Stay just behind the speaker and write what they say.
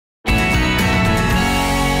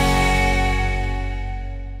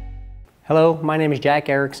Hello, my name is Jack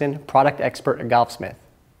Erickson, product expert at Golfsmith.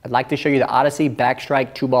 I'd like to show you the Odyssey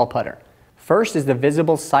Backstryke 2-ball putter. First is the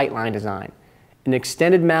visible sightline design. An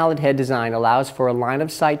extended mallet head design allows for a line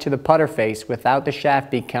of sight to the putter face without the shaft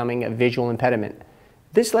becoming a visual impediment.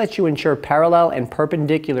 This lets you ensure parallel and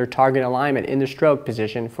perpendicular target alignment in the stroke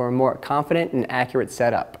position for a more confident and accurate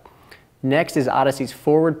setup. Next is Odyssey's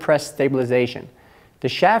forward press stabilization. The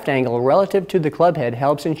shaft angle relative to the club head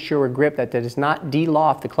helps ensure a grip that does not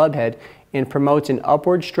de-loft the club head and promotes an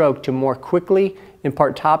upward stroke to more quickly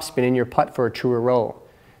impart topspin in your putt for a truer roll.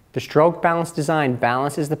 The stroke balance design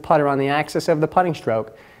balances the putter on the axis of the putting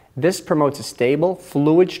stroke. This promotes a stable,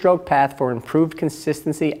 fluid stroke path for improved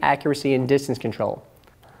consistency, accuracy, and distance control.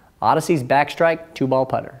 Odyssey's Backstryke 2-ball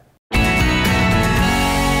putter.